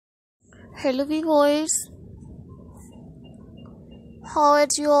Hello viewers, how are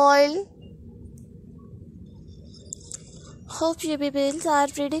you all? Hope you people are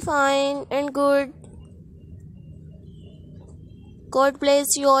pretty fine and good. God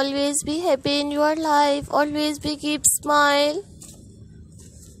bless you, always be happy in your life, always be keep smile.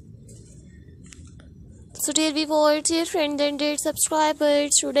 So dear viewers, dear friends and dear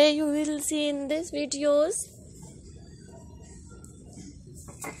subscribers, today you will see in this videos.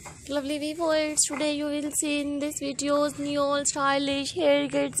 Lovely viewers, today you will see in this videos new stylish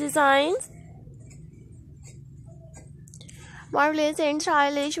haircut designs. Marvelous and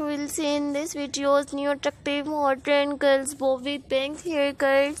stylish, you will see in this videos new attractive modern girls bob with bangs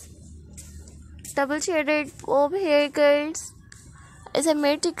haircuts, double shaded bob haircuts,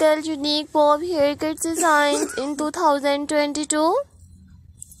 asymmetrical unique bob haircut designs in 2022.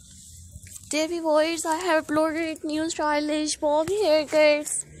 Dear viewers, I have uploaded new stylish bob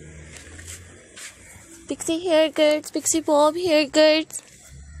haircuts, pixie haircuts, pixie bob haircuts,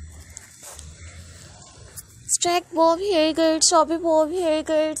 stack bob haircuts, choppy bob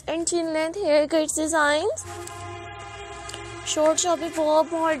haircuts, and chin length haircuts designs. Short choppy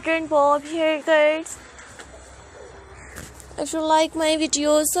bob, modern bob haircuts. If you like my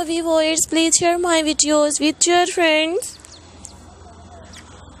videos, so viewers, please share my videos with your friends,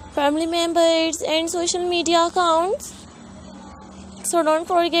 family members, and social media accounts. So don't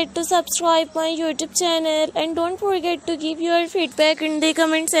forget to subscribe my YouTube channel and don't forget to give your feedback in the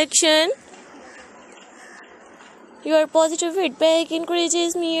comment section. Your positive feedback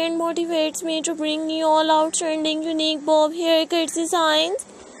encourages me and motivates me to bring you all outstanding unique bob haircut designs.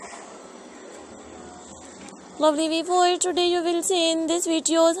 Lovely viewers, today you will see in this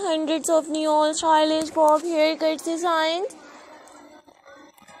videos hundreds of new stylish bob haircut designs.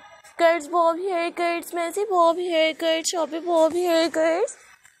 Curls bob haircuts, messy bob haircuts, choppy bob haircuts.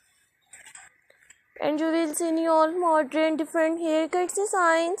 And you will see new modern different haircut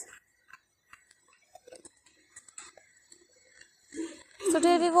designs. So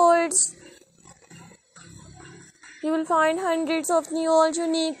dear viewers, you will find hundreds of new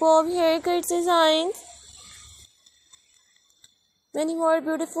unique bob haircut designs. Many more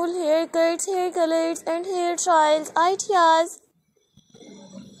beautiful haircuts, hair colors and hairstyles ideas.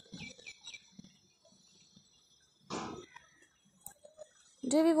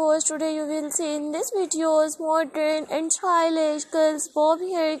 Dear viewers, today you will see in this videos modern and stylish girls bob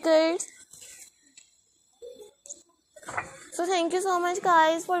haircuts. So thank you so much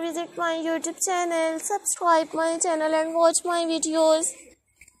guys for visit my YouTube channel, subscribe my channel and watch my videos.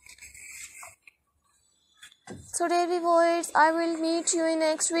 So dear viewers, I will meet you in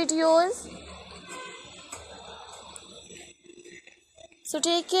next videos. So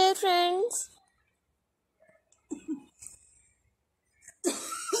take care friends.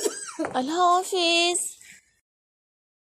 Allah Hafiz.